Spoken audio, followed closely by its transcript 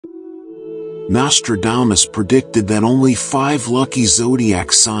Nostradamus predicted that only 5 lucky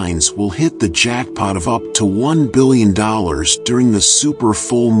zodiac signs will hit the jackpot of up to $1 billion during the super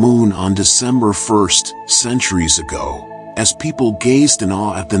full moon on December 1st, centuries ago. As people gazed in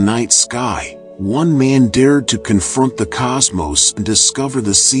awe at the night sky, one man dared to confront the cosmos and discover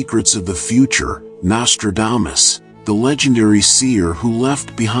the secrets of the future. Nostradamus, the legendary seer who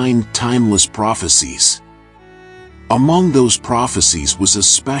left behind timeless prophecies. Among those prophecies was a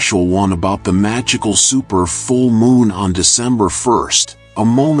special one about the magical super full moon on December 1st, a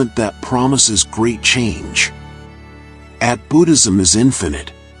moment that promises great change. At Buddhism is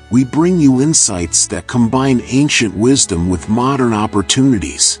Infinite, we bring you insights that combine ancient wisdom with modern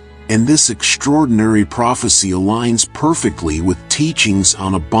opportunities, and this extraordinary prophecy aligns perfectly with teachings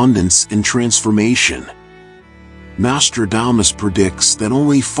on abundance and transformation. Nostradamus predicts that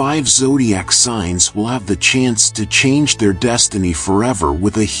only 5 zodiac signs will have the chance to change their destiny forever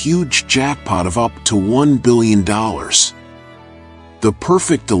with a huge jackpot of up to $1 billion. The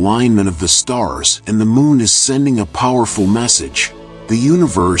perfect alignment of the stars and the moon is sending a powerful message. The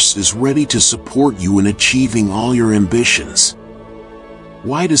universe is ready to support you in achieving all your ambitions.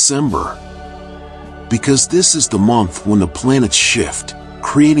 Why December? Because this is the month when the planets shift,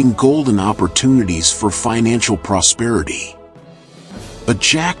 creating golden opportunities for financial prosperity. A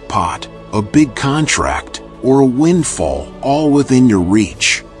jackpot, a big contract, or a windfall, all within your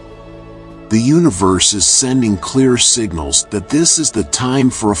reach. The universe is sending clear signals that this is the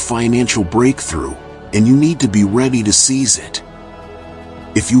time for a financial breakthrough, and you need to be ready to seize it.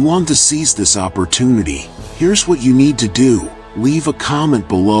 If you want to seize this opportunity, here's what you need to do. Leave a comment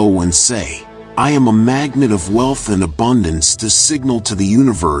below and say, "I am a magnet of wealth and abundance," to signal to the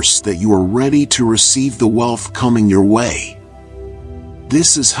universe that you are ready to receive the wealth coming your way.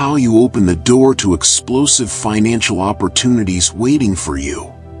 This is how you open the door to explosive financial opportunities waiting for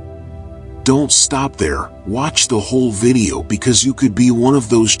you. Don't stop there, watch the whole video because you could be one of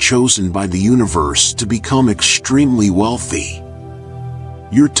those chosen by the universe to become extremely wealthy.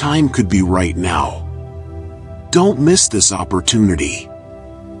 Your time could be right now. Don't miss this opportunity.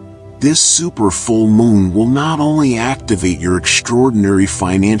 This super full moon will not only activate your extraordinary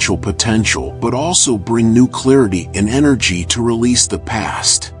financial potential but also bring new clarity and energy to release the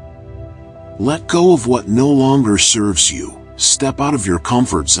past. Let go of what no longer serves you, step out of your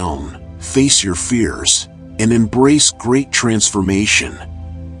comfort zone, face your fears, and embrace great transformation.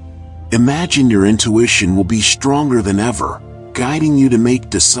 Imagine your intuition will be stronger than ever, guiding you to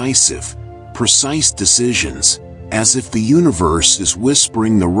make decisive, precise decisions, as if the universe is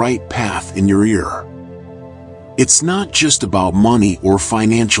whispering the right path in your ear. It's not just about money or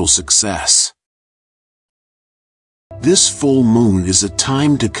financial success. This full moon is a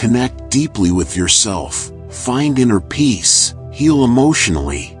time to connect deeply with yourself, find inner peace, heal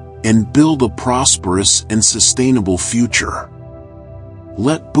emotionally, and build a prosperous and sustainable future.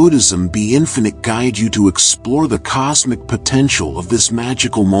 Let Buddhism be Infinite guide you to explore the cosmic potential of this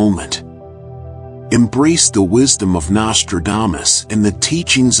magical moment. Embrace the wisdom of Nostradamus and the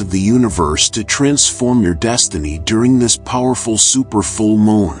teachings of the universe to transform your destiny during this powerful super full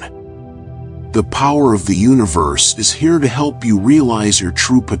moon. The power of the universe is here to help you realize your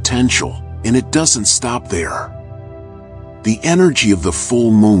true potential, and it doesn't stop there. The energy of the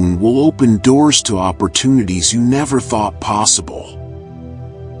full moon will open doors to opportunities you never thought possible.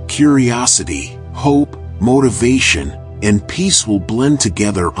 Curiosity, hope, motivation, and peace will blend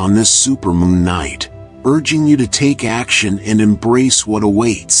together on this supermoon night, urging you to take action and embrace what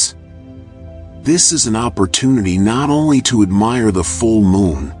awaits. This is an opportunity not only to admire the full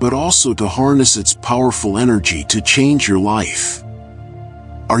moon but also to harness its powerful energy to change your life.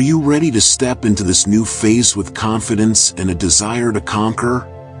 Are you ready to step into this new phase with confidence and a desire to conquer?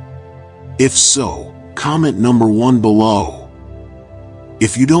 If so, comment number 1 below.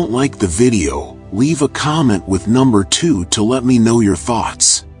 If you don't like the video, leave a comment with number 2 to let me know your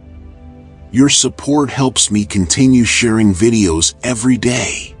thoughts. Your support helps me continue sharing videos every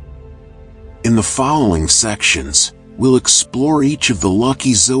day. In the following sections, we'll explore each of the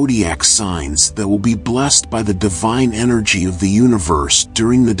lucky zodiac signs that will be blessed by the divine energy of the universe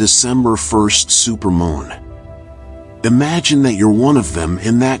during the December 1st supermoon. Imagine that you're one of them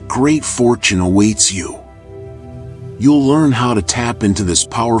and that great fortune awaits you. You'll learn how to tap into this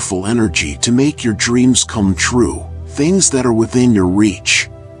powerful energy to make your dreams come true, things that are within your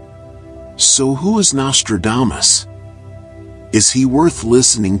reach. So who is Nostradamus? Is he worth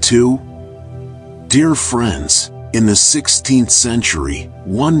listening to? Dear friends, in the 16th century,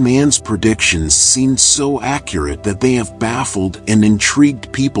 one man's predictions seemed so accurate that they have baffled and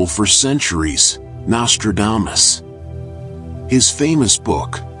intrigued people for centuries: Nostradamus. His famous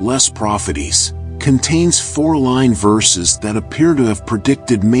book, Prophecies, contains 4-line verses that appear to have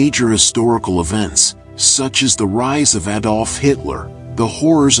predicted major historical events, such as the rise of Adolf Hitler, the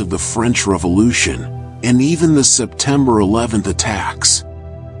horrors of the French Revolution, and even the September 11th attacks.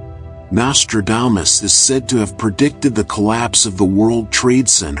 Nostradamus is said to have predicted the collapse of the World Trade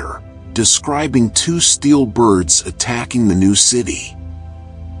Center, describing 2 steel birds attacking the new city.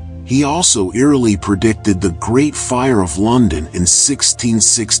 He also eerily predicted the Great Fire of London in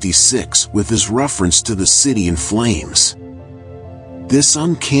 1666 with his reference to the city in flames. This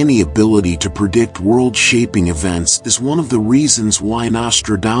uncanny ability to predict world-shaping events is one of the reasons why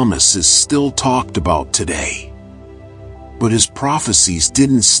Nostradamus is still talked about today. But his prophecies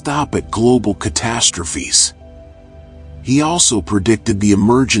didn't stop at global catastrophes. He also predicted the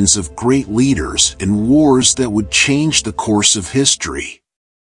emergence of great leaders and wars that would change the course of history.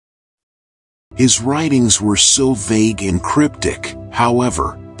 His writings were so vague and cryptic,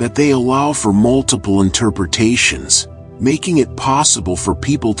 however, that they allow for multiple interpretations, making it possible for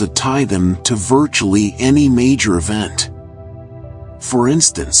people to tie them to virtually any major event. For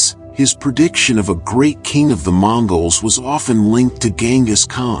instance, his prediction of a great king of the Mongols was often linked to Genghis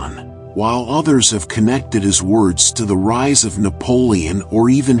Khan, while others have connected his words to the rise of Napoleon or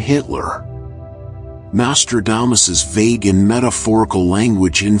even Hitler. Nostradamus's vague and metaphorical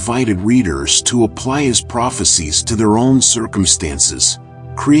language invited readers to apply his prophecies to their own circumstances,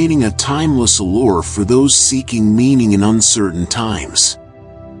 creating a timeless allure for those seeking meaning in uncertain times.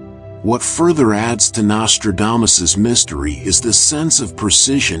 What further adds to Nostradamus's mystery is the sense of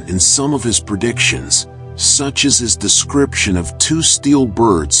precision in some of his predictions, such as his description of 2 steel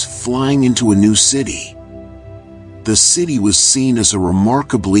birds flying into a new city. The city was seen as a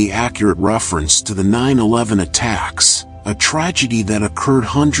remarkably accurate reference to the 9/11 attacks, a tragedy that occurred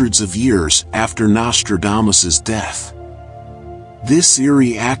hundreds of years after Nostradamus's death. This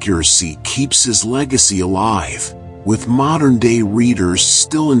eerie accuracy keeps his legacy alive, with modern-day readers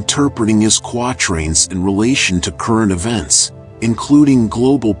still interpreting his quatrains in relation to current events, including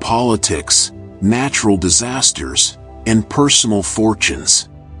global politics, natural disasters, and personal fortunes.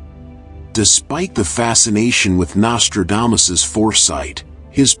 Despite the fascination with Nostradamus's foresight,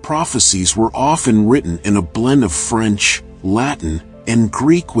 his prophecies were often written in a blend of French, Latin, and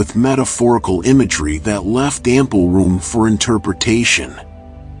Greek with metaphorical imagery that left ample room for interpretation.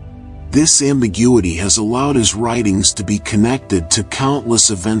 This ambiguity has allowed his writings to be connected to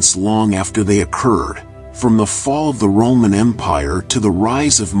countless events long after they occurred, from the fall of the Roman Empire to the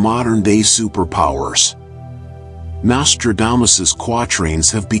rise of modern-day superpowers. Nostradamus's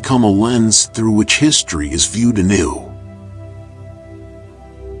quatrains have become a lens through which history is viewed anew.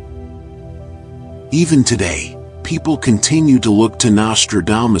 Even today, people continue to look to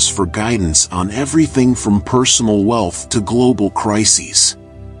Nostradamus for guidance on everything from personal wealth to global crises.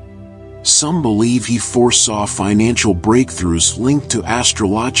 Some believe he foresaw financial breakthroughs linked to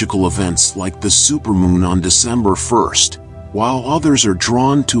astrological events like the supermoon on December 1st, while others are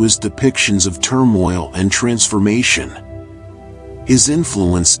drawn to his depictions of turmoil and transformation. His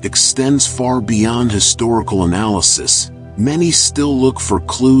influence extends far beyond historical analysis. Many still look for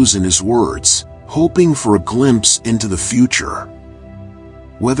clues in his words, hoping for a glimpse into the future.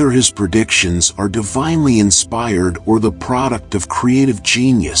 Whether his predictions are divinely inspired or the product of creative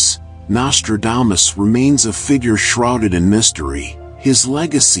genius, Nostradamus remains a figure shrouded in mystery, his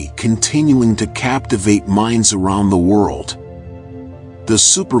legacy continuing to captivate minds around the world. The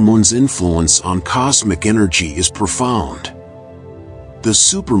supermoon's influence on cosmic energy is profound. The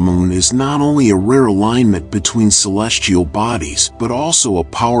supermoon is not only a rare alignment between celestial bodies but also a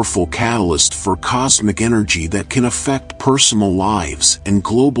powerful catalyst for cosmic energy that can affect personal lives and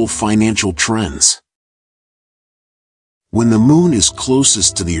global financial trends. When the moon is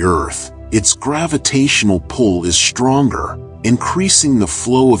closest to the Earth, its gravitational pull is stronger, increasing the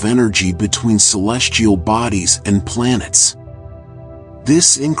flow of energy between celestial bodies and planets.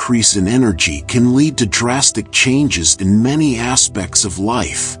 This increase in energy can lead to drastic changes in many aspects of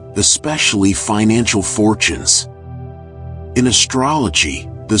life, especially financial fortunes. In astrology,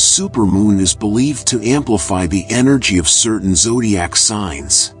 the supermoon is believed to amplify the energy of certain zodiac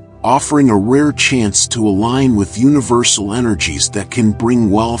signs, offering a rare chance to align with universal energies that can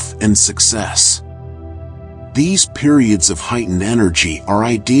bring wealth and success. These periods of heightened energy are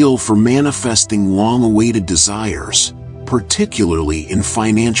ideal for manifesting long-awaited desires, particularly in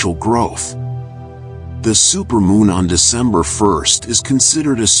financial growth. The supermoon on December 1st is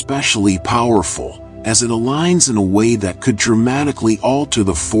considered especially powerful, as it aligns in a way that could dramatically alter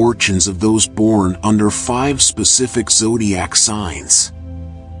the fortunes of those born under 5 specific zodiac signs.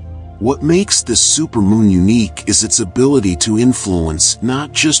 What makes this supermoon unique is its ability to influence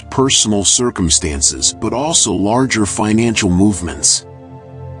not just personal circumstances but also larger financial movements.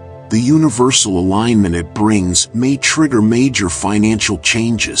 The universal alignment it brings may trigger major financial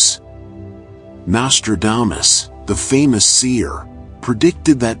changes. Nostradamus, the famous seer,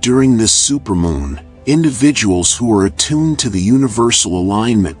 predicted that during this supermoon, individuals who are attuned to the universal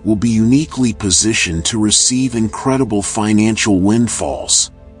alignment will be uniquely positioned to receive incredible financial windfalls.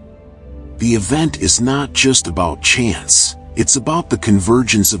 The event is not just about chance, it's about the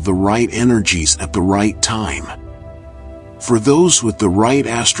convergence of the right energies at the right time. For those with the right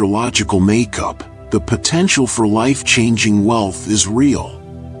astrological makeup, the potential for life-changing wealth is real.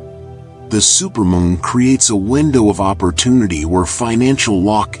 The supermoon creates a window of opportunity where financial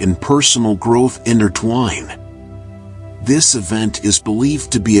luck and personal growth intertwine. This event is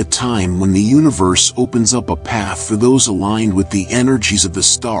believed to be a time when the universe opens up a path for those aligned with the energies of the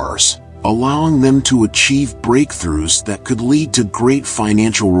stars, allowing them to achieve breakthroughs that could lead to great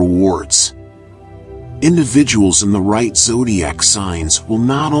financial rewards. Individuals in the right zodiac signs will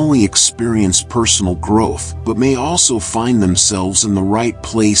not only experience personal growth but may also find themselves in the right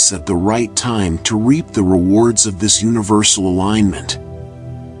place at the right time to reap the rewards of this universal alignment.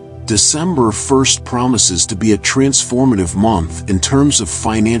 December 1st promises to be a transformative month in terms of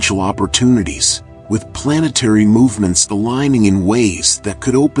financial opportunities, with planetary movements aligning in ways that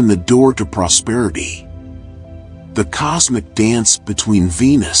could open the door to prosperity. The cosmic dance between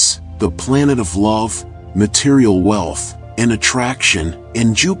Venus, the planet of love, material wealth, and attraction,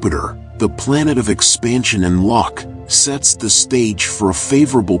 and Jupiter, the planet of expansion and luck, sets the stage for a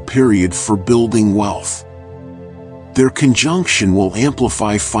favorable period for building wealth. Their conjunction will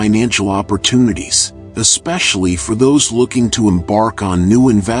amplify financial opportunities, especially for those looking to embark on new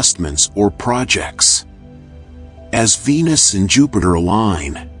investments or projects. As Venus and Jupiter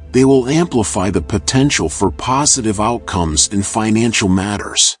align, they will amplify the potential for positive outcomes in financial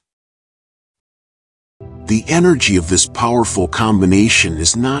matters. The energy of this powerful combination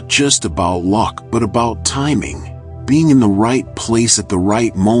is not just about luck but about timing, being in the right place at the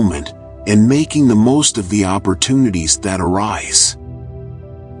right moment, and making the most of the opportunities that arise.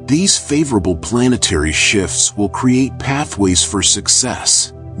 These favorable planetary shifts will create pathways for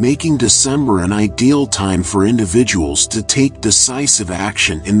success, making December an ideal time for individuals to take decisive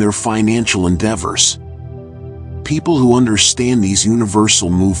action in their financial endeavors. People who understand these universal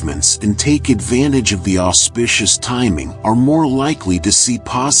movements and take advantage of the auspicious timing are more likely to see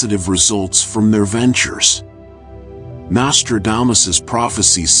positive results from their ventures. Nostradamus's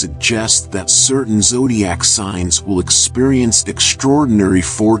prophecies suggest that certain zodiac signs will experience extraordinary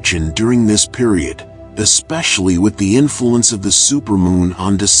fortune during this period, especially with the influence of the supermoon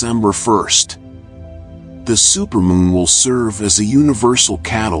on December 1st. The supermoon will serve as a universal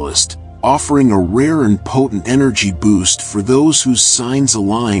catalyst, offering a rare and potent energy boost for those whose signs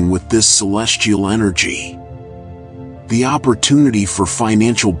align with this celestial energy. The opportunity for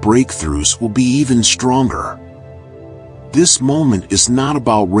financial breakthroughs will be even stronger. This moment is not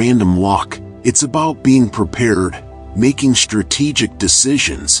about random luck, it's about being prepared, making strategic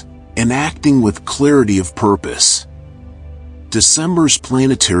decisions, and acting with clarity of purpose. December's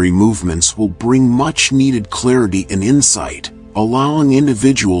planetary movements will bring much-needed clarity and insight, allowing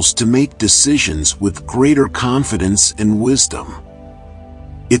individuals to make decisions with greater confidence and wisdom.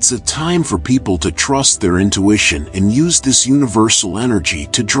 It's a time for people to trust their intuition and use this universal energy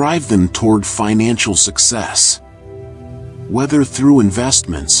to drive them toward financial success. Whether through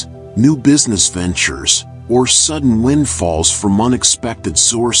investments, new business ventures, or sudden windfalls from unexpected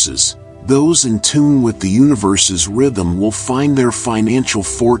sources, those in tune with the universe's rhythm will find their financial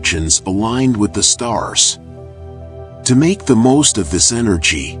fortunes aligned with the stars. To make the most of this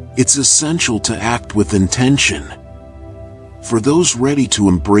energy, it's essential to act with intention. For those ready to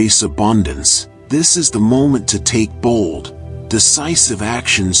embrace abundance, this is the moment to take bold, decisive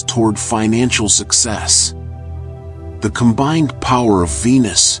actions toward financial success. The combined power of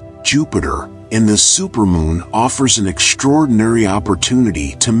Venus, Jupiter, and the supermoon offers an extraordinary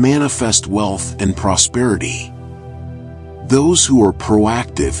opportunity to manifest wealth and prosperity. Those who are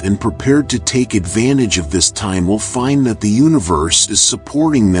proactive and prepared to take advantage of this time will find that the universe is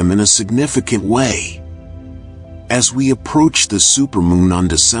supporting them in a significant way. As we approach the supermoon on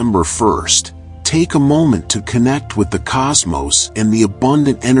December 1st, take a moment to connect with the cosmos and the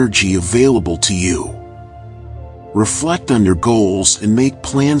abundant energy available to you. Reflect on your goals and make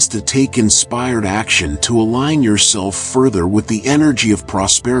plans to take inspired action to align yourself further with the energy of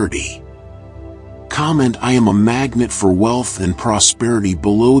prosperity. comment "I am a magnet for wealth and prosperity"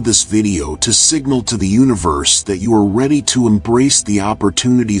 below this video to signal to the universe that you are ready to embrace the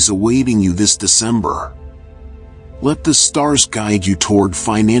opportunities awaiting you this December. Let the stars guide you toward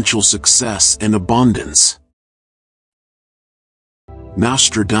financial success and abundance.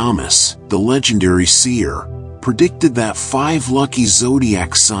 Nostradamus, the legendary seer, predicted that 5 lucky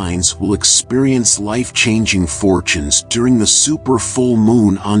zodiac signs will experience life-changing fortunes during the super full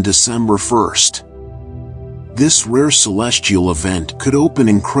moon on December 1st. This rare celestial event could open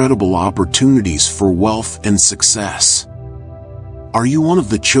incredible opportunities for wealth and success. Are you one of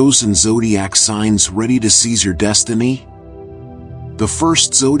the chosen zodiac signs ready to seize your destiny? The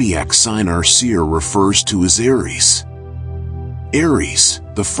first zodiac sign our seer refers to is Aries. Aries,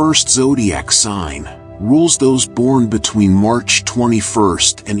 the first zodiac sign, rules those born between March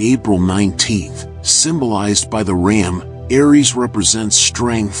 21st and April 19th, symbolized by the ram. Aries represents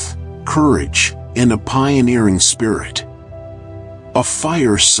strength, courage, and a pioneering spirit. A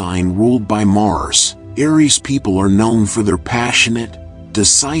fire sign ruled by Mars, Aries people are known for their passionate,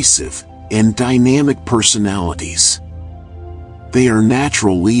 decisive, and dynamic personalities. They are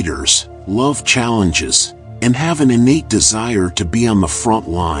natural leaders, love challenges, and have an innate desire to be on the front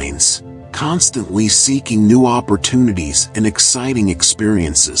lines, constantly seeking new opportunities and exciting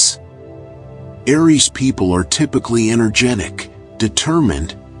experiences. Aries people are typically energetic,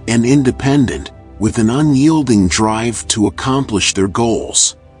 determined, and independent, with an unyielding drive to accomplish their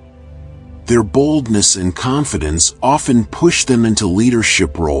goals. Their boldness and confidence often push them into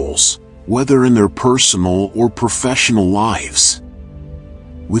leadership roles, whether in their personal or professional lives.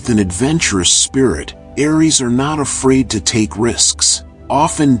 With an adventurous spirit, Aries are not afraid to take risks,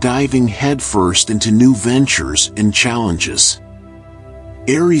 often diving headfirst into new ventures and challenges.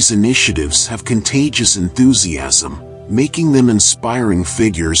 Aries initiatives have contagious enthusiasm, making them inspiring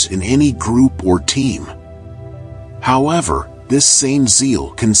figures in any group or team. However, this same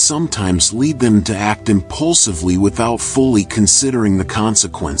zeal can sometimes lead them to act impulsively without fully considering the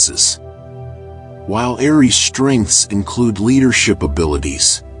consequences. While Aries' strengths include leadership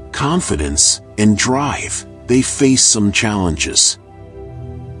abilities, confidence, and drive, they face some challenges.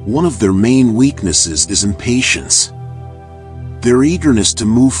 One of their main weaknesses is impatience. Their eagerness to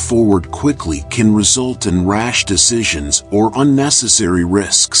move forward quickly can result in rash decisions or unnecessary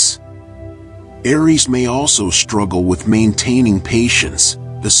risks. Aries may also struggle with maintaining patience,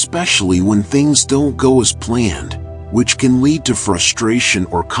 especially when things don't go as planned, which can lead to frustration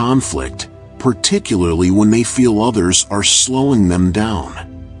or conflict, particularly when they feel others are slowing them down.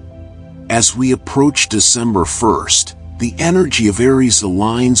 As we approach December 1st, the energy of Aries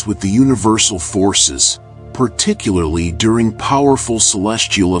aligns with the universal forces, particularly during powerful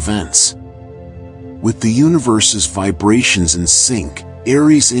celestial events. With the universe's vibrations in sync,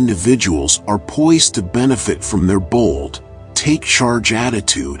 Aries individuals are poised to benefit from their bold, take-charge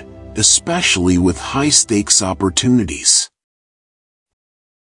attitude, especially with high-stakes opportunities.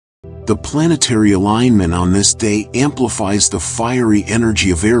 The planetary alignment on this day amplifies the fiery energy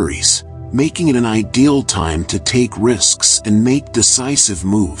of Aries, making it an ideal time to take risks and make decisive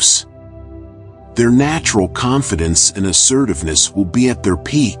moves. Their natural confidence and assertiveness will be at their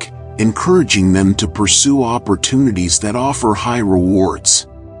peak, encouraging them to pursue opportunities that offer high rewards.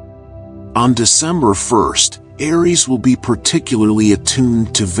 On December 1st, Aries will be particularly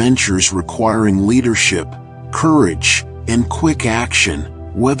attuned to ventures requiring leadership, courage, and quick action,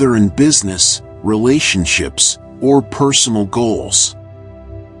 whether in business, relationships, or personal goals.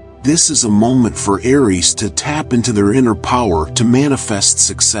 This is a moment for Aries to tap into their inner power to manifest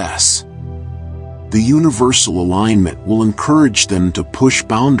success. The universal alignment will encourage them to push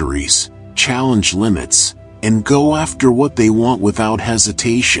boundaries, challenge limits, and go after what they want without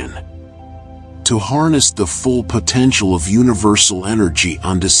hesitation. To harness the full potential of universal energy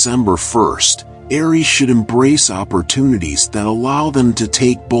on December 1st, Aries should embrace opportunities that allow them to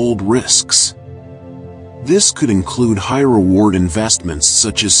take bold risks. This could include high-reward investments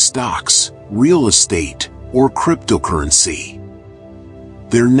such as stocks, real estate, or cryptocurrency.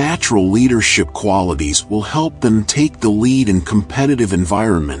 Their natural leadership qualities will help them take the lead in competitive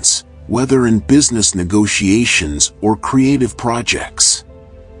environments, whether in business negotiations or creative projects.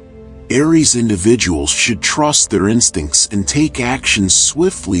 Aries individuals should trust their instincts and take action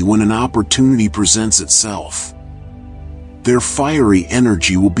swiftly when an opportunity presents itself. Their fiery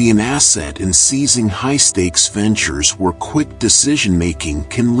energy will be an asset in seizing high-stakes ventures where quick decision-making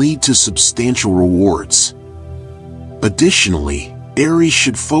can lead to substantial rewards. Additionally, Aries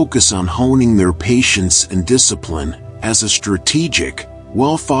should focus on honing their patience and discipline, as a strategic,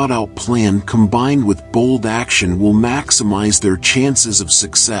 well-thought-out plan combined with bold action will maximize their chances of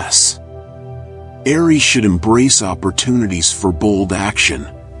success. Aries should embrace opportunities for bold action,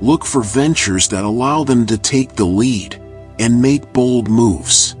 look for ventures that allow them to take the lead, and make bold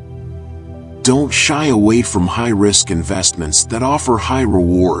moves. Don't shy away from high-risk investments that offer high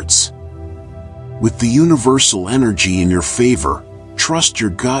rewards. With the universal energy in your favor, trust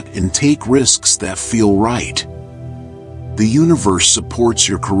your gut and take risks that feel right. The universe supports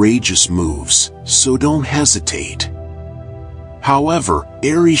your courageous moves, so don't hesitate. However,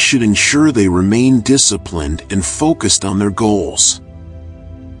 Aries should ensure they remain disciplined and focused on their goals.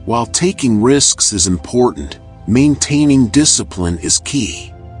 While taking risks is important, maintaining discipline is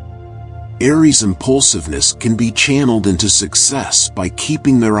key. Aries' impulsiveness can be channeled into success by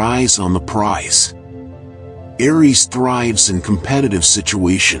keeping their eyes on the prize. Aries thrives in competitive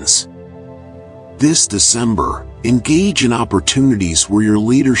situations. This December, engage in opportunities where your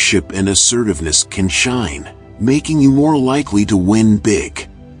leadership and assertiveness can shine, making you more likely to win big.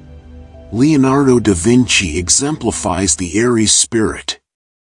 Leonardo da Vinci exemplifies the Aries spirit.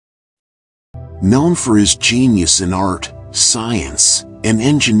 Known for his genius in art, science, and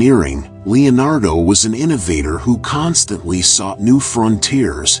engineering, Leonardo was an innovator who constantly sought new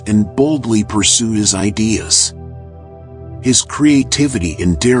frontiers and boldly pursued his ideas. His creativity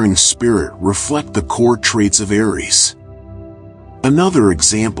and daring spirit reflect the core traits of Aries. Another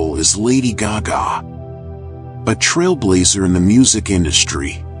example is Lady Gaga. A trailblazer in the music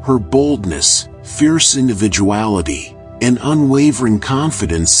industry, her boldness, fierce individuality, and unwavering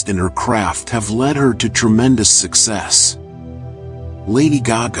confidence in her craft have led her to tremendous success. Lady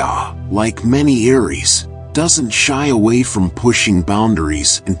Gaga, like many Aries, doesn't shy away from pushing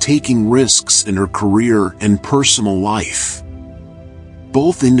boundaries and taking risks in her career and personal life.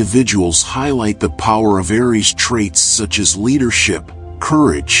 Both individuals highlight the power of Aries traits such as leadership,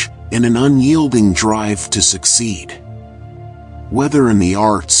 courage, and an unyielding drive to succeed. Whether in the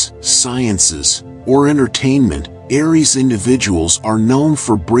arts, sciences, or entertainment, Aries individuals are known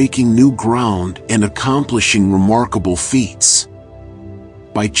for breaking new ground and accomplishing remarkable feats.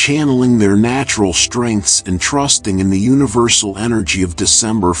 By channeling their natural strengths and trusting in the universal energy of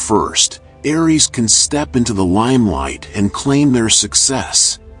December 1st, Aries can step into the limelight and claim their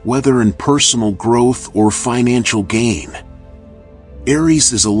success, whether in personal growth or financial gain.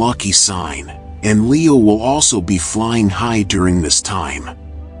 Aries is a lucky sign, and Leo will also be flying high during this time.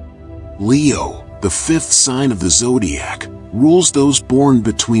 Leo, the fifth sign of the zodiac, rules those born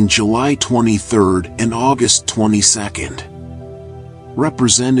between July 23rd and August 22nd.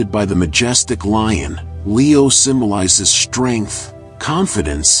 Represented by the majestic lion, Leo symbolizes strength,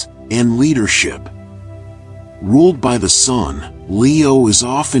 confidence, and leadership. Ruled by the sun, Leo is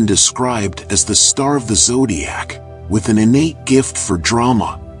often described as the star of the zodiac, with an innate gift for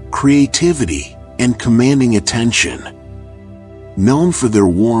drama, creativity, and commanding attention. Known for their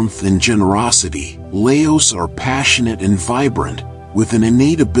warmth and generosity, Leos are passionate and vibrant, with an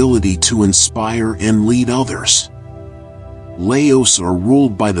innate ability to inspire and lead others. Leos are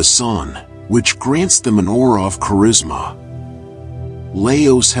ruled by the sun, which grants them an aura of charisma.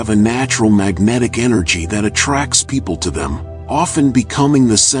 Leos have a natural magnetic energy that attracts people to them, often becoming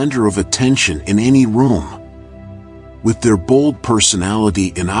the center of attention in any room. With their bold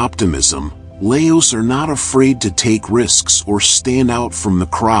personality and optimism, Leos are not afraid to take risks or stand out from the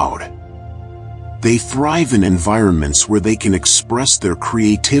crowd. They thrive in environments where they can express their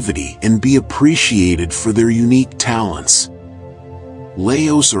creativity and be appreciated for their unique talents.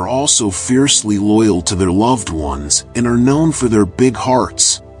 Leos are also fiercely loyal to their loved ones and are known for their big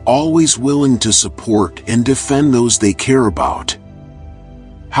hearts, always willing to support and defend those they care about.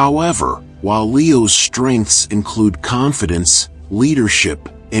 However, while Leo's strengths include confidence, leadership,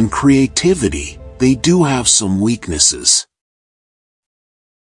 and creativity, they do have some weaknesses.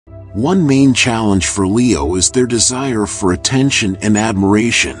 One main challenge for Leo is their desire for attention and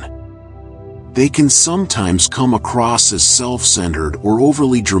admiration. They can sometimes come across as self-centered or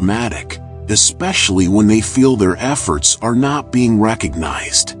overly dramatic, especially when they feel their efforts are not being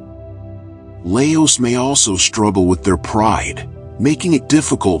recognized. Leos may also struggle with their pride, making it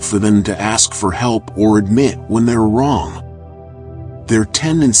difficult for them to ask for help or admit when they're wrong. Their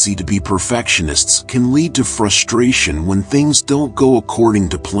tendency to be perfectionists can lead to frustration when things don't go according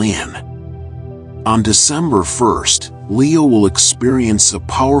to plan. On December 1st, Leo will experience a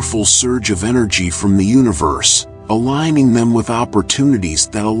powerful surge of energy from the universe, aligning them with opportunities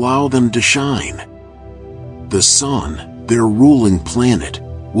that allow them to shine. The Sun, their ruling planet,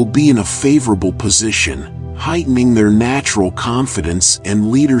 will be in a favorable position, heightening their natural confidence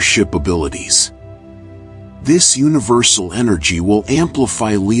and leadership abilities. This universal energy will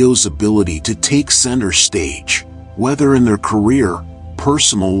amplify Leo's ability to take center stage, whether in their career,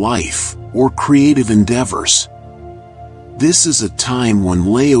 personal life or creative endeavors. This is a time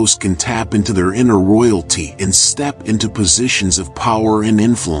when Leos can tap into their inner royalty and step into positions of power and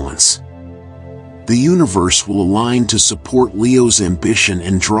influence. The universe will align to support Leo's ambition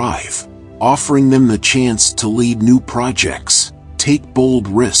and drive, offering them the chance to lead new projects, take bold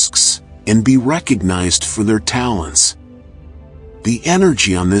risks, and be recognized for their talents. The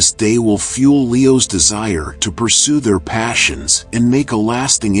energy on this day will fuel Leo's desire to pursue their passions and make a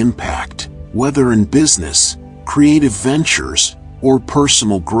lasting impact, whether in business, creative ventures, or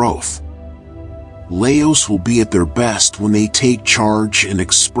personal growth. Leos will be at their best when they take charge and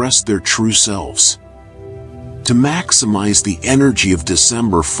express their true selves. To maximize the energy of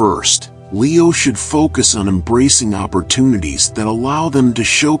December 1st, Leo should focus on embracing opportunities that allow them to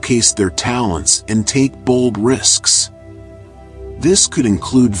showcase their talents and take bold risks. This could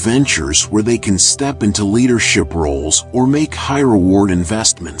include ventures where they can step into leadership roles or make high-reward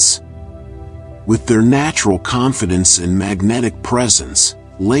investments. With their natural confidence and magnetic presence,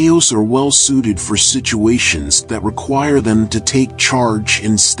 Leos are well suited for situations that require them to take charge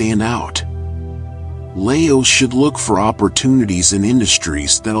and stand out. Leos should look for opportunities in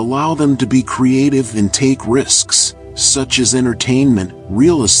industries that allow them to be creative and take risks, such as entertainment,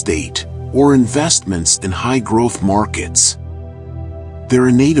 real estate, or investments in high-growth markets. Their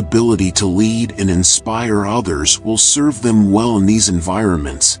innate ability to lead and inspire others will serve them well in these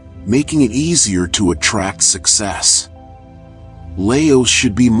environments, making it easier to attract success. Leos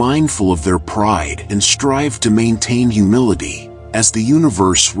should be mindful of their pride and strive to maintain humility, as the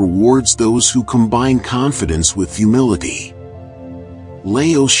universe rewards those who combine confidence with humility.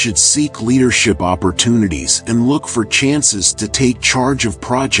 Leos should seek leadership opportunities and look for chances to take charge of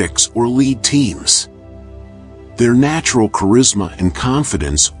projects or lead teams. Their natural charisma and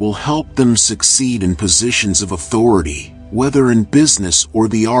confidence will help them succeed in positions of authority, whether in business or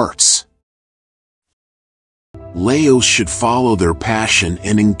the arts. Leos should follow their passion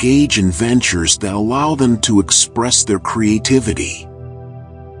and engage in ventures that allow them to express their creativity.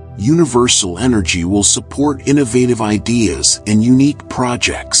 Universal energy will support innovative ideas and unique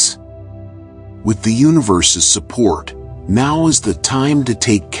projects. With the universe's support, now is the time to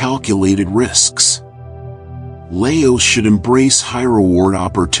take calculated risks. Leos should embrace high-reward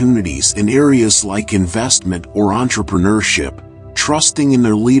opportunities in areas like investment or entrepreneurship, trusting in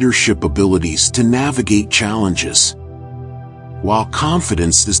their leadership abilities to navigate challenges. While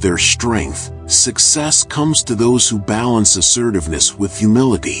confidence is their strength, success comes to those who balance assertiveness with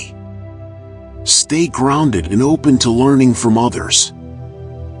humility. Stay grounded and open to learning from others.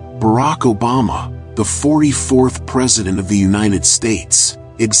 Barack Obama, the 44th President of the United States,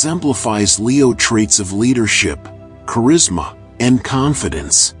 exemplifies Leo traits of leadership, charisma, and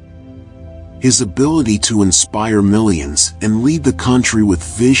confidence. His ability to inspire millions and lead the country with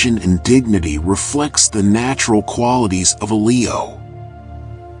vision and dignity reflects the natural qualities of a Leo.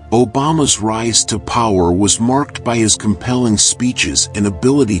 Obama's rise to power was marked by his compelling speeches and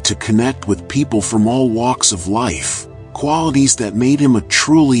ability to connect with people from all walks of life, qualities that made him a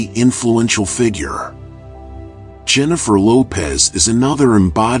truly influential figure. Jennifer Lopez is another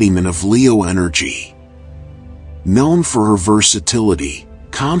embodiment of Leo energy. Known for her versatility,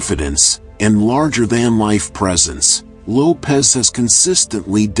 confidence, and larger-than-life presence, Lopez has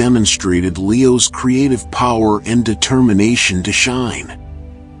consistently demonstrated Leo's creative power and determination to shine.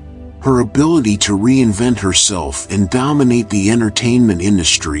 Her ability to reinvent herself and dominate the entertainment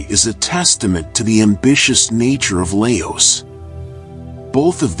industry is a testament to the ambitious nature of Leos.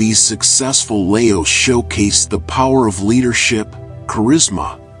 Both of these successful Leos showcase the power of leadership,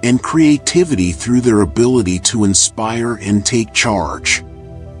 charisma, and creativity through their ability to inspire and take charge.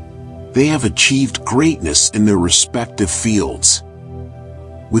 They have achieved greatness in their respective fields.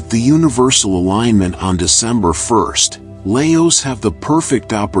 With the universal alignment on December 1st, Leos have the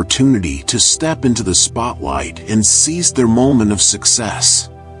perfect opportunity to step into the spotlight and seize their moment of success.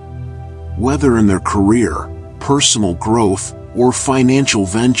 Whether in their career, personal growth, or financial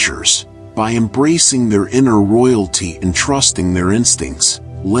ventures, by embracing their inner royalty and trusting their instincts,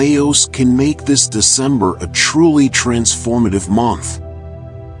 Leos can make this December a truly transformative month.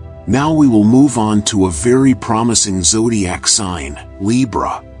 Now we will move on to a very promising zodiac sign,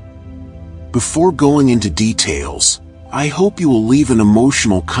 Libra. Before going into details, I hope you will leave an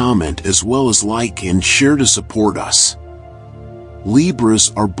emotional comment as well as like and share to support us.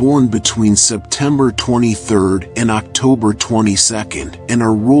 Libras are born between September 23rd and October 22nd and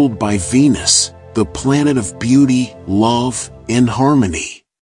are ruled by Venus, the planet of beauty, love, and harmony.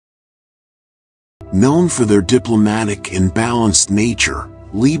 Known for their diplomatic and balanced nature,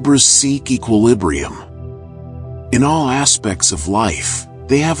 Libras seek equilibrium. In all aspects of life,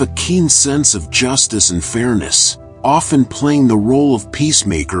 they have a keen sense of justice and fairness, often playing the role of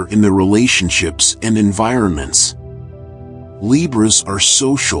peacemaker in their relationships and environments. Libras are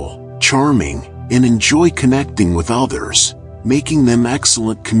social, charming, and enjoy connecting with others, making them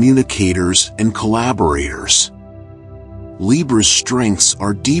excellent communicators and collaborators. Libra's strengths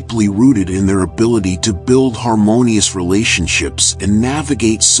are deeply rooted in their ability to build harmonious relationships and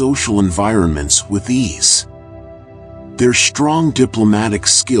navigate social environments with ease. Their strong diplomatic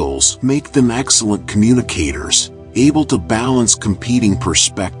skills make them excellent communicators, able to balance competing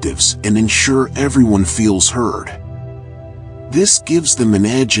perspectives and ensure everyone feels heard. This gives them an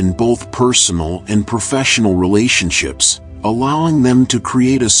edge in both personal and professional relationships, allowing them to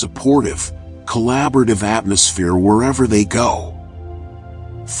create a supportive, collaborative atmosphere wherever they go.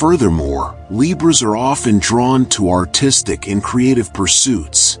 Furthermore, Libras are often drawn to artistic and creative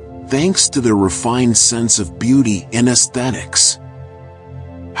pursuits, thanks to their refined sense of beauty and aesthetics.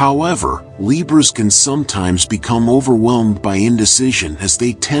 However, Libras can sometimes become overwhelmed by indecision as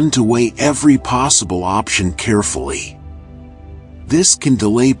they tend to weigh every possible option carefully. This can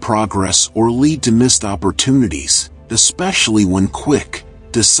delay progress or lead to missed opportunities, especially when quick,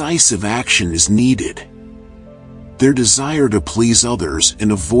 decisive action is needed. Their desire to please others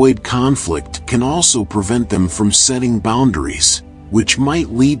and avoid conflict can also prevent them from setting boundaries, which might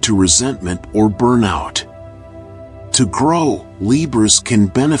lead to resentment or burnout. To grow, Libras can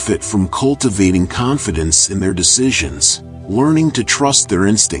benefit from cultivating confidence in their decisions, learning to trust their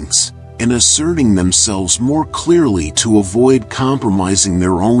instincts, and asserting themselves more clearly to avoid compromising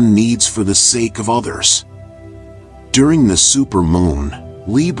their own needs for the sake of others. During the supermoon,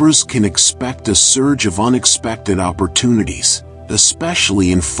 Libras can expect a surge of unexpected opportunities,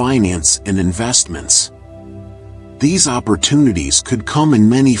 especially in finance and investments. These opportunities could come in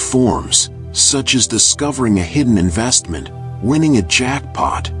many forms, such as discovering a hidden investment, winning a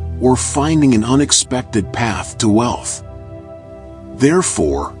jackpot, or finding an unexpected path to wealth.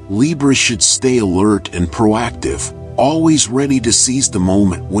 Therefore, Libras should stay alert and proactive, always ready to seize the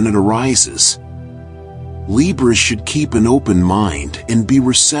moment when it arises. Libras should keep an open mind and be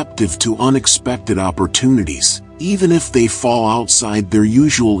receptive to unexpected opportunities, even if they fall outside their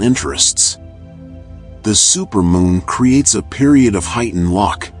usual interests. The supermoon creates a period of heightened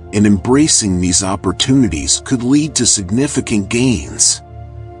luck, and embracing these opportunities could lead to significant gains.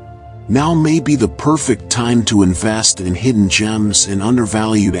 Now may be the perfect time to invest in hidden gems and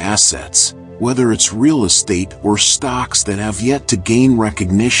undervalued assets, whether it's real estate or stocks that have yet to gain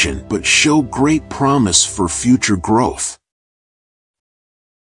recognition but show great promise for future growth.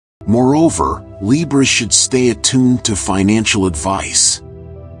 Moreover, Libras should stay attuned to financial advice.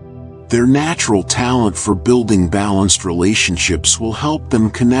 Their natural talent for building balanced relationships will help them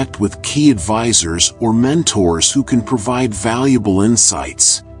connect with key advisors or mentors who can provide valuable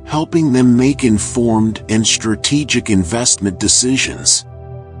insights, helping them make informed and strategic investment decisions.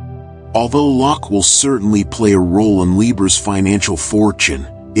 Although luck will certainly play a role in Libra's financial fortune,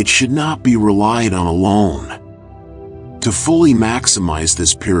 it should not be relied on alone. To fully maximize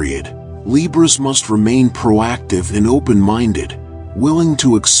this period, Libras must remain proactive and open-minded, willing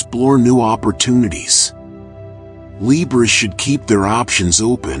to explore new opportunities. Libras should keep their options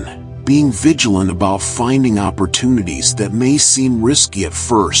open, being vigilant about finding opportunities that may seem risky at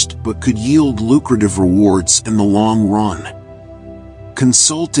first but could yield lucrative rewards in the long run.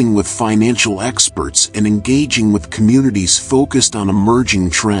 Consulting with financial experts and engaging with communities focused on emerging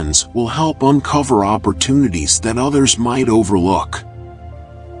trends will help uncover opportunities that others might overlook.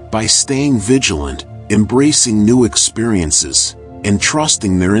 By staying vigilant, embracing new experiences, and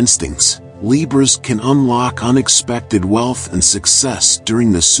trusting their instincts, Libras can unlock unexpected wealth and success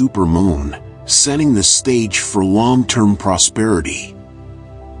during the supermoon, setting the stage for long-term prosperity.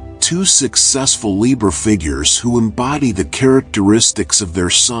 Two successful Libra figures who embody the characteristics of their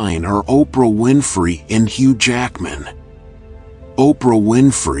sign are Oprah Winfrey and Hugh Jackman. Oprah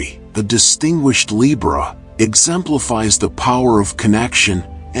Winfrey, a distinguished Libra, exemplifies the power of connection,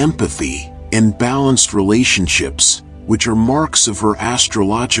 empathy, and balanced relationships, which are marks of her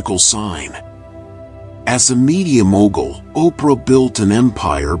astrological sign. As a media mogul, Oprah built an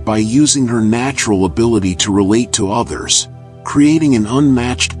empire by using her natural ability to relate to others, creating an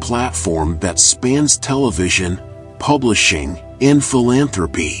unmatched platform that spans television, publishing, and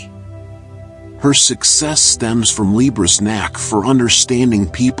philanthropy. Her success stems from Libra's knack for understanding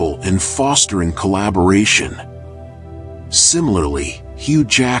people and fostering collaboration. Similarly, Hugh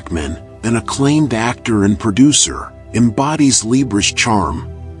Jackman, an acclaimed actor and producer, embodies Libra's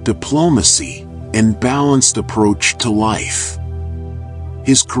charm, diplomacy, and balanced approach to life.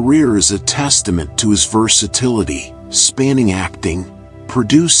 His career is a testament to his versatility, spanning acting,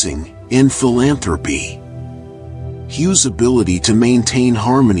 producing, and philanthropy. Hugh's ability to maintain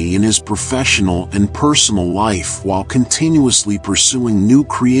harmony in his professional and personal life while continuously pursuing new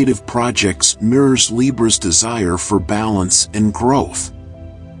creative projects mirrors Libra's desire for balance and growth.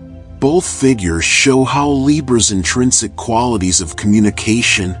 Both figures show how Libra's intrinsic qualities of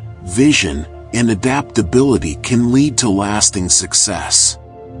communication, vision, and adaptability can lead to lasting success.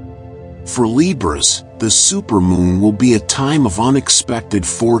 For Libras, the supermoon will be a time of unexpected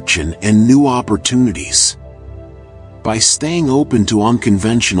fortune and new opportunities. By staying open to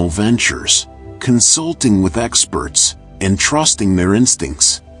unconventional ventures, consulting with experts, and trusting their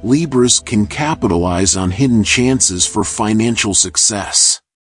instincts, Libras can capitalize on hidden chances for financial success.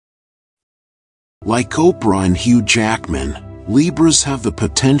 Like Oprah and Hugh Jackman, Libras have the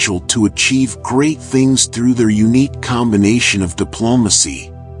potential to achieve great things through their unique combination of diplomacy,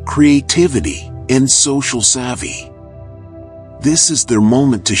 creativity, and social savvy. This is their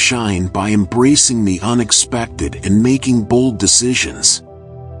moment to shine by embracing the unexpected and making bold decisions.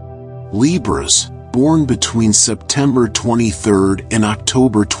 Libras, born between September 23rd and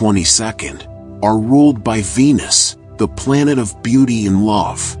October 22nd, are ruled by Venus, the planet of beauty and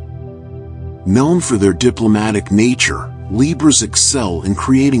love. Known for their diplomatic nature, Libras excel in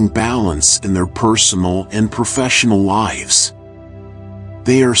creating balance in their personal and professional lives.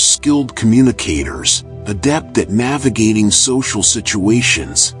 They are skilled communicators, adept at navigating social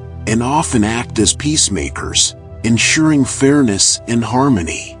situations, and often act as peacemakers, ensuring fairness and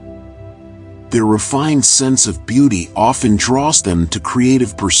harmony. Their refined sense of beauty often draws them to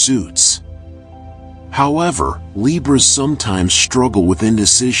creative pursuits. However, Libras sometimes struggle with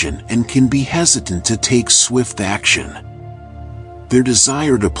indecision and can be hesitant to take swift action. Their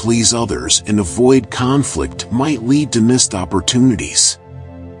desire to please others and avoid conflict might lead to missed opportunities.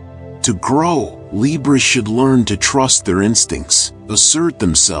 To grow, Libras should learn to trust their instincts, assert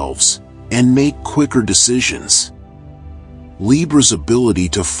themselves, and make quicker decisions. Libra's ability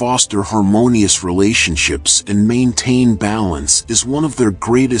to foster harmonious relationships and maintain balance is one of their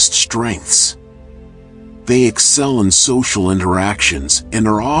greatest strengths. They excel in social interactions and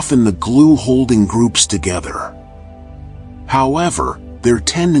are often the glue holding groups together. However, their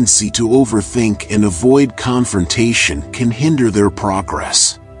tendency to overthink and avoid confrontation can hinder their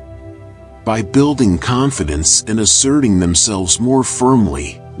progress. By building confidence and asserting themselves more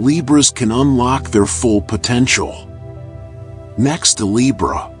firmly, Libras can unlock their full potential. Next to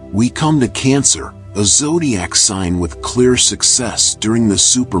Libra, we come to Cancer, a zodiac sign with clear success during the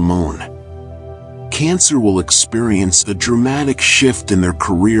supermoon. Cancer will experience a dramatic shift in their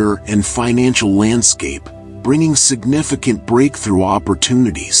career and financial landscape, bringing significant breakthrough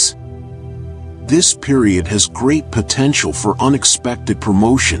opportunities. This period has great potential for unexpected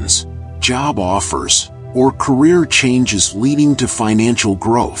promotions, job offers, or career changes leading to financial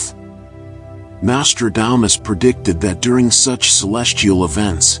growth. Nostradamus predicted that during such celestial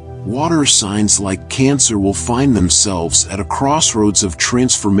events, water signs like Cancer will find themselves at a crossroads of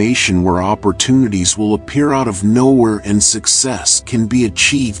transformation where opportunities will appear out of nowhere and success can be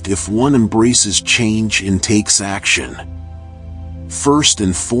achieved if one embraces change and takes action. First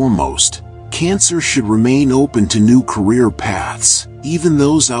and foremost, Cancer should remain open to new career paths, even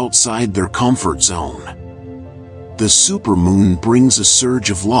those outside their comfort zone. The supermoon brings a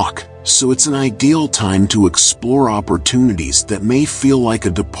surge of luck, so it's an ideal time to explore opportunities that may feel like a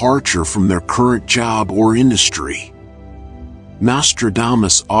departure from their current job or industry.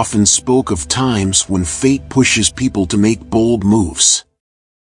 Nostradamus often spoke of times when fate pushes people to make bold moves.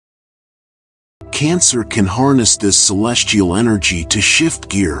 Cancer can harness this celestial energy to shift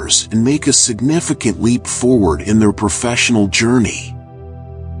gears and make a significant leap forward in their professional journey.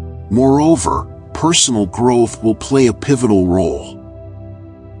 Moreover, personal growth will play a pivotal role.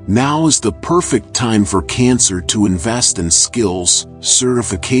 Now is the perfect time for Cancer to invest in skills,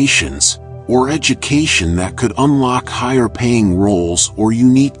 certifications, or education that could unlock higher-paying roles or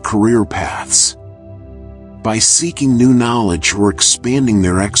unique career paths. By seeking new knowledge or expanding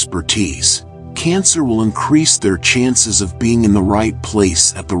their expertise, Cancer will increase their chances of being in the right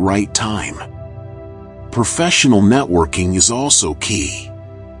place at the right time. Professional networking is also key.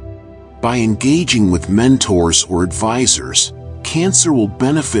 By engaging with mentors or advisors, Cancer will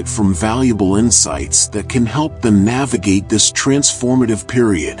benefit from valuable insights that can help them navigate this transformative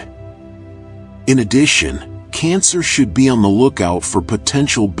period. In addition, Cancer should be on the lookout for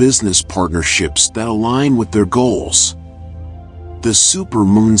potential business partnerships that align with their goals. The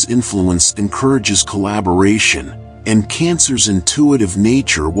supermoon's influence encourages collaboration, and Cancer's intuitive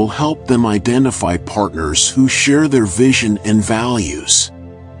nature will help them identify partners who share their vision and values.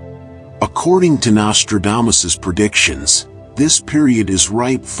 According to Nostradamus' predictions, this period is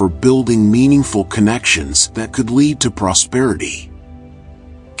ripe for building meaningful connections that could lead to prosperity.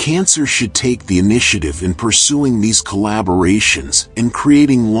 Cancer should take the initiative in pursuing these collaborations and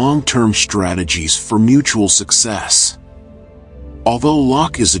creating long-term strategies for mutual success. Although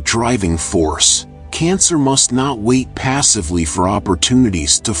luck is a driving force, Cancer must not wait passively for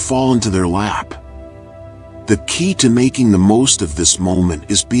opportunities to fall into their lap. The key to making the most of this moment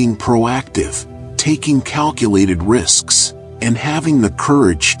is being proactive, taking calculated risks, and having the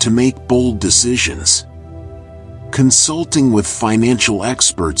courage to make bold decisions. Consulting with financial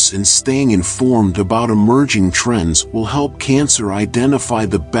experts and staying informed about emerging trends will help Cancer identify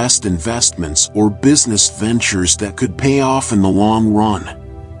the best investments or business ventures that could pay off in the long run.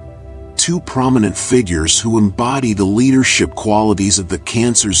 Two prominent figures who embody the leadership qualities of the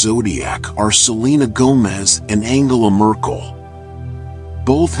Cancer zodiac are Selena Gomez and Angela Merkel.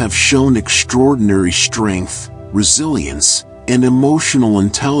 Both have shown extraordinary strength, resilience, and emotional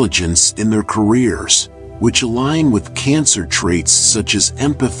intelligence in their careers, which align with Cancer traits such as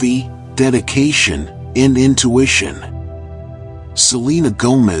empathy, dedication, and intuition. Selena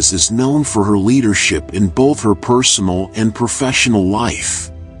Gomez is known for her leadership in both her personal and professional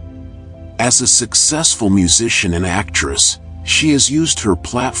life. As a successful musician and actress, she has used her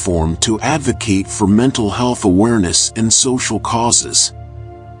platform to advocate for mental health awareness and social causes.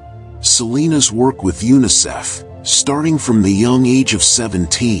 Selena's work with UNICEF, starting from the young age of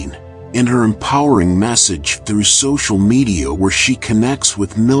 17, and her empowering message through social media where she connects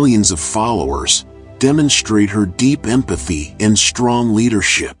with millions of followers, demonstrate her deep empathy and strong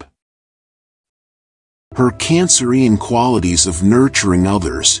leadership. Her Cancerian qualities of nurturing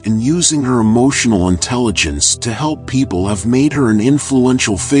others and using her emotional intelligence to help people have made her an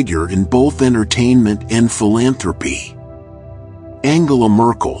influential figure in both entertainment and philanthropy. Angela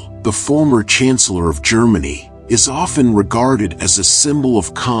Merkel, the former Chancellor of Germany, is often regarded as a symbol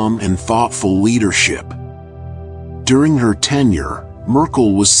of calm and thoughtful leadership. During her tenure,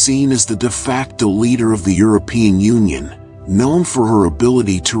 Merkel was seen as the de facto leader of the European Union, known for her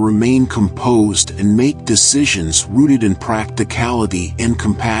ability to remain composed and make decisions rooted in practicality and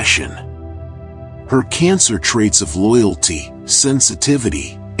compassion. Her Cancer traits of loyalty,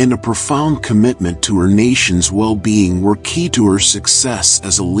 sensitivity, and a profound commitment to her nation's well-being were key to her success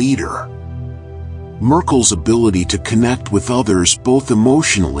as a leader. Merkel's ability to connect with others both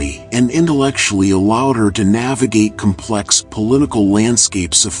emotionally and intellectually allowed her to navigate complex political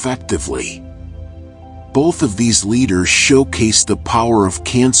landscapes effectively. Both of these leaders showcase the power of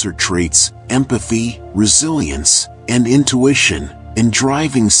Cancer traits, empathy, resilience, and intuition, in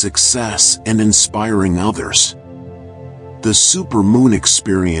driving success and inspiring others. The supermoon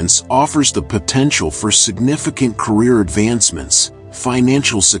experience offers the potential for significant career advancements,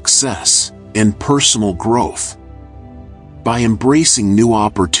 financial success, and personal growth. By embracing new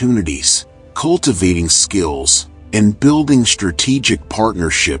opportunities, cultivating skills, and building strategic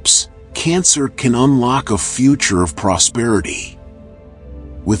partnerships, Cancer can unlock a future of prosperity.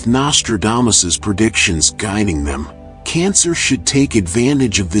 With Nostradamus' predictions guiding them, Cancer should take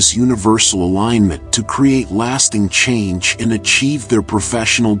advantage of this universal alignment to create lasting change and achieve their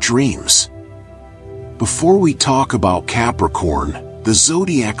professional dreams. Before we talk about Capricorn, the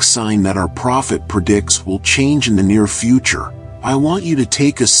zodiac sign that our prophet predicts will change in the near future, I want you to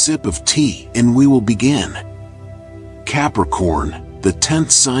take a sip of tea and we will begin. Capricorn, the 10th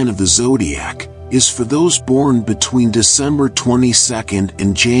sign of the zodiac, is for those born between December 22nd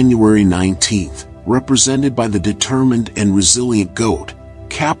and January 19th, represented by the determined and resilient goat.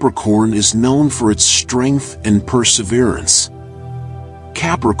 Capricorn is known for its strength and perseverance.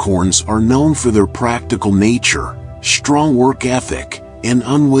 Capricorns are known for their practical nature, strong work ethic, and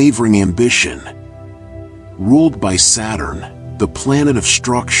unwavering ambition. Ruled by Saturn, the planet of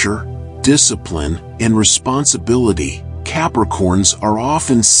structure, discipline, and responsibility, Capricorns are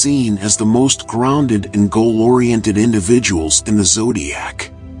often seen as the most grounded and goal-oriented individuals in the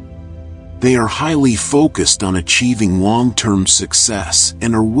zodiac. They are highly focused on achieving long-term success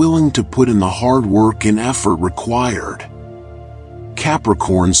and are willing to put in the hard work and effort required.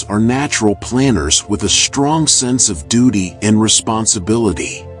 Capricorns are natural planners with a strong sense of duty and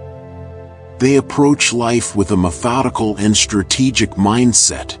responsibility. They approach life with a methodical and strategic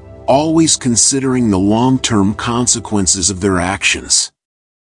mindset, always considering the long-term consequences of their actions.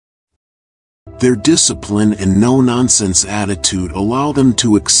 Their discipline and no-nonsense attitude allow them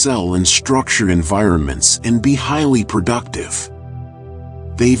to excel in structured environments and be highly productive.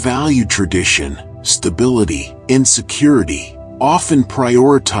 They value tradition, stability, and security, often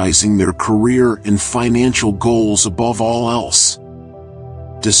prioritizing their career and financial goals above all else.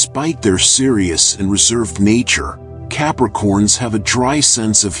 Despite their serious and reserved nature, Capricorns have a dry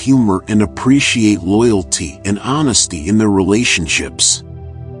sense of humor and appreciate loyalty and honesty in their relationships.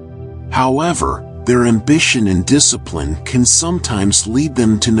 However, their ambition and discipline can sometimes lead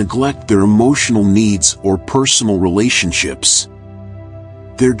them to neglect their emotional needs or personal relationships.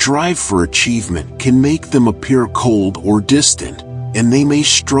 Their drive for achievement can make them appear cold or distant, and they may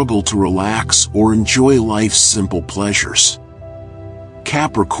struggle to relax or enjoy life's simple pleasures.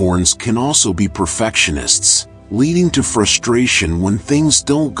 Capricorns can also be perfectionists, leading to frustration when things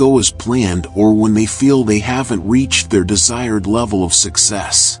don't go as planned or when they feel they haven't reached their desired level of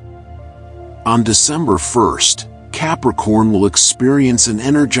success. On December 1st, Capricorn will experience an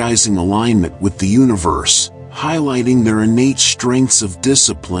energizing alignment with the universe, highlighting their innate strengths of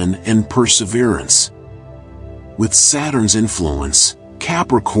discipline and perseverance. With Saturn's influence,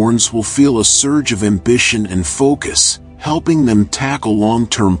 Capricorns will feel a surge of ambition and focus, helping them tackle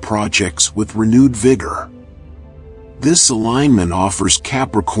long-term projects with renewed vigor. This alignment offers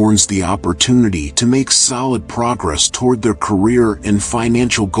Capricorns the opportunity to make solid progress toward their career and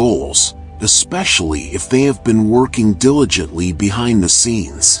financial goals, especially if they have been working diligently behind the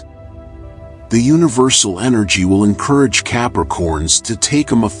scenes. The universal energy will encourage Capricorns to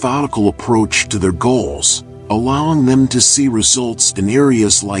take a methodical approach to their goals, allowing them to see results in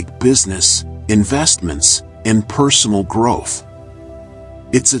areas like business, investments, and personal growth.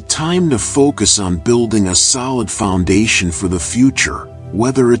 It's a time to focus on building a solid foundation for the future,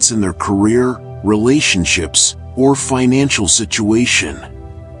 whether it's in their career, relationships, or financial situation.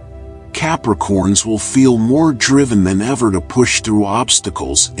 Capricorns will feel more driven than ever to push through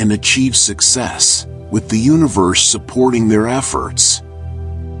obstacles and achieve success, with the universe supporting their efforts.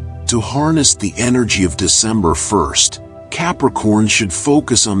 To harness the energy of December 1st, Capricorns should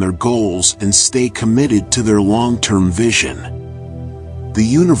focus on their goals and stay committed to their long-term vision. The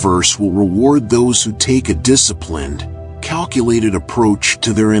universe will reward those who take a disciplined, calculated approach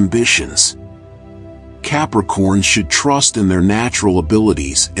to their ambitions. Capricorns should trust in their natural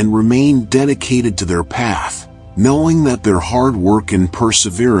abilities and remain dedicated to their path, knowing that their hard work and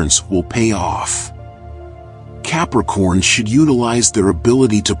perseverance will pay off. Capricorns should utilize their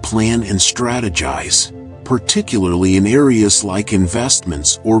ability to plan and strategize, particularly in areas like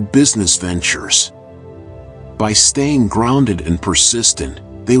investments or business ventures. By staying grounded and persistent,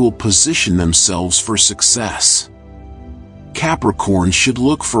 they will position themselves for success. Capricorns should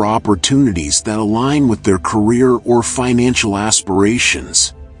look for opportunities that align with their career or financial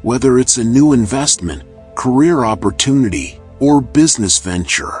aspirations, whether it's a new investment, career opportunity, or business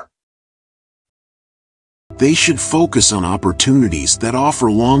venture. They should focus on opportunities that offer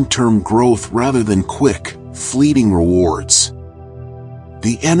long-term growth rather than quick, fleeting rewards.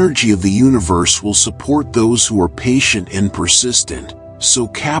 The energy of the universe will support those who are patient and persistent, so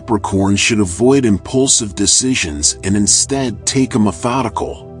Capricorns should avoid impulsive decisions and instead take a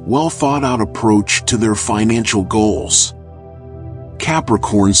methodical, well-thought-out approach to their financial goals.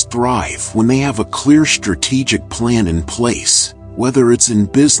 Capricorns thrive when they have a clear strategic plan in place, whether it's in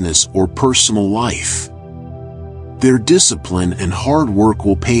business or personal life. Their discipline and hard work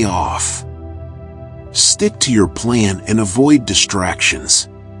will pay off. Stick to your plan and avoid distractions.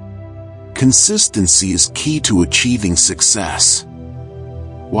 Consistency is key to achieving success.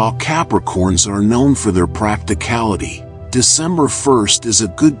 While Capricorns are known for their practicality, December 1st is a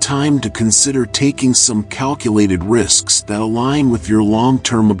good time to consider taking some calculated risks that align with your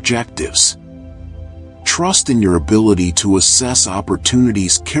long-term objectives. Trust in your ability to assess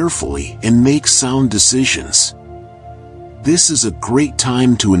opportunities carefully and make sound decisions. This is a great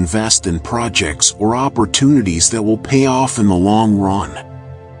time to invest in projects or opportunities that will pay off in the long run.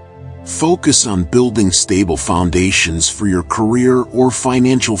 Focus on building stable foundations for your career or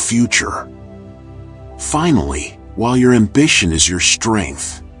financial future. Finally, while your ambition is your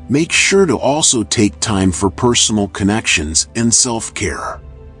strength, make sure to also take time for personal connections and self-care.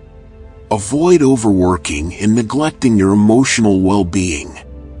 Avoid overworking and neglecting your emotional well-being.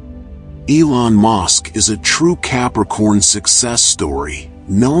 Elon Musk is a true Capricorn success story,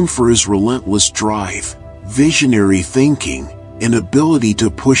 known for his relentless drive, visionary thinking, and ability to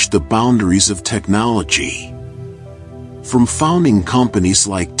push the boundaries of technology. From founding companies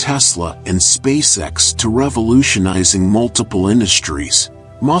like Tesla and SpaceX to revolutionizing multiple industries,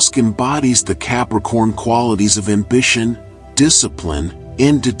 Musk embodies the Capricorn qualities of ambition, discipline,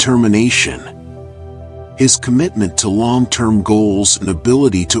 and determination. His commitment to long-term goals and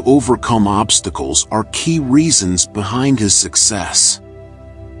ability to overcome obstacles are key reasons behind his success.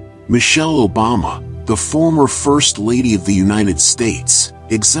 Michelle Obama, the former First Lady of the United States,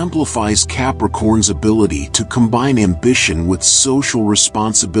 exemplifies Capricorn's ability to combine ambition with social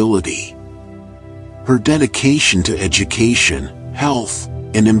responsibility. Her dedication to education, health,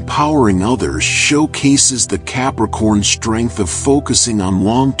 and empowering others showcases the Capricorn strength of focusing on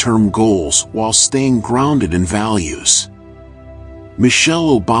long-term goals while staying grounded in values.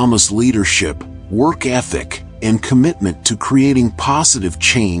 Michelle Obama's leadership, work ethic, and commitment to creating positive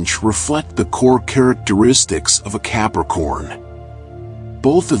change reflect the core characteristics of a Capricorn.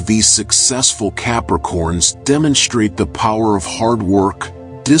 Both of these successful Capricorns demonstrate the power of hard work,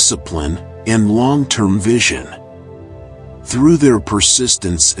 discipline, and long-term vision. Through their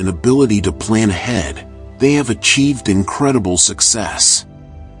persistence and ability to plan ahead, they have achieved incredible success.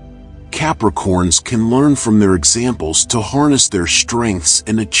 Capricorns can learn from their examples to harness their strengths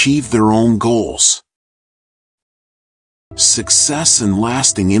and achieve their own goals. Success and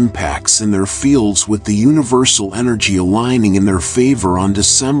lasting impacts in their fields. With the universal energy aligning in their favor on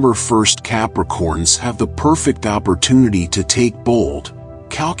December 1st, Capricorns have the perfect opportunity to take bold,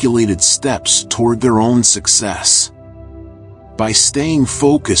 calculated steps toward their own success. By staying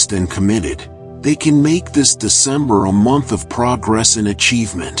focused and committed, they can make this December a month of progress and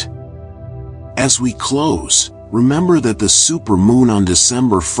achievement. As we close, remember that the supermoon on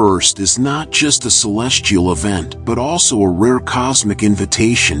December 1st is not just a celestial event but also a rare cosmic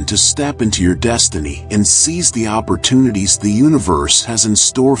invitation to step into your destiny and seize the opportunities the universe has in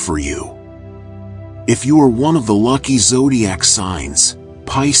store for you. If you are one of the lucky zodiac signs,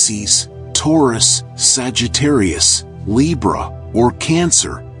 Pisces, Taurus, Sagittarius, Libra, or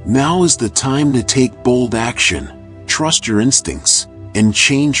Cancer, now is the time to take bold action, trust your instincts, and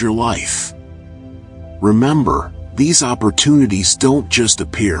change your life. Remember, these opportunities don't just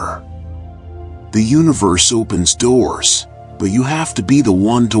appear. The universe opens doors, but you have to be the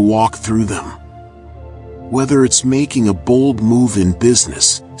one to walk through them. Whether it's making a bold move in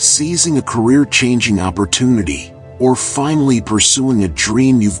business, seizing a career-changing opportunity, or finally pursuing a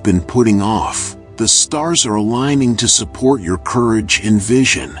dream you've been putting off, the stars are aligning to support your courage and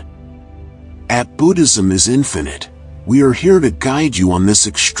vision. At Buddhism is Infinite, we are here to guide you on this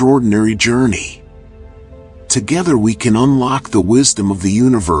extraordinary journey. Together we can unlock the wisdom of the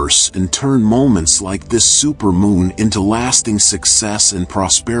universe and turn moments like this supermoon into lasting success and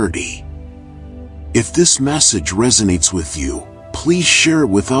prosperity. If this message resonates with you, please share it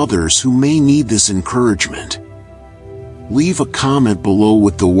with others who may need this encouragement. Leave a comment below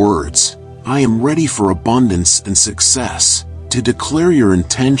with the words, "I am ready for abundance and success," to declare your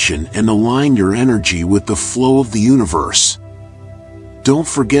intention and align your energy with the flow of the universe. Don't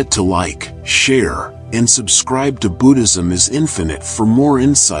forget to like, share, and subscribe to Buddhism is Infinite for more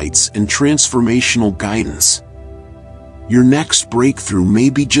insights and transformational guidance. Your next breakthrough may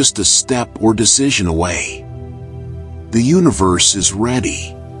be just a step or decision away. The universe is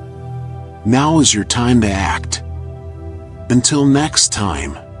ready. Now is your time to act. Until next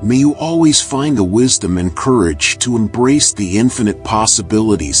time, may you always find the wisdom and courage to embrace the infinite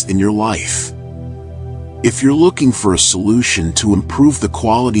possibilities in your life. If you're looking for a solution to improve the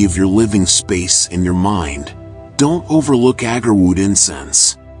quality of your living space and your mind, don't overlook agarwood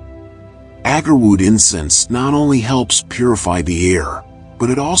incense. Agarwood incense not only helps purify the air,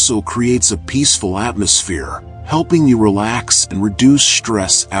 but it also creates a peaceful atmosphere, helping you relax and reduce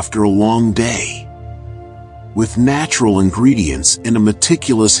stress after a long day. With natural ingredients and a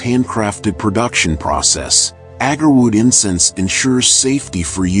meticulous handcrafted production process, agarwood incense ensures safety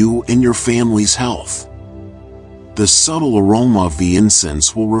for you and your family's health. The subtle aroma of the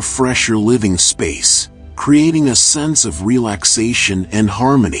incense will refresh your living space, creating a sense of relaxation and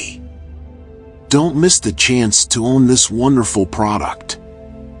harmony. Don't miss the chance to own this wonderful product.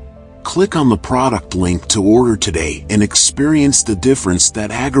 Click on the product link to order today and experience the difference that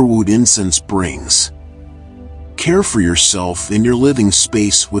agarwood incense brings. Care for yourself in your living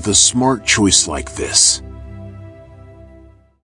space with a smart choice like this.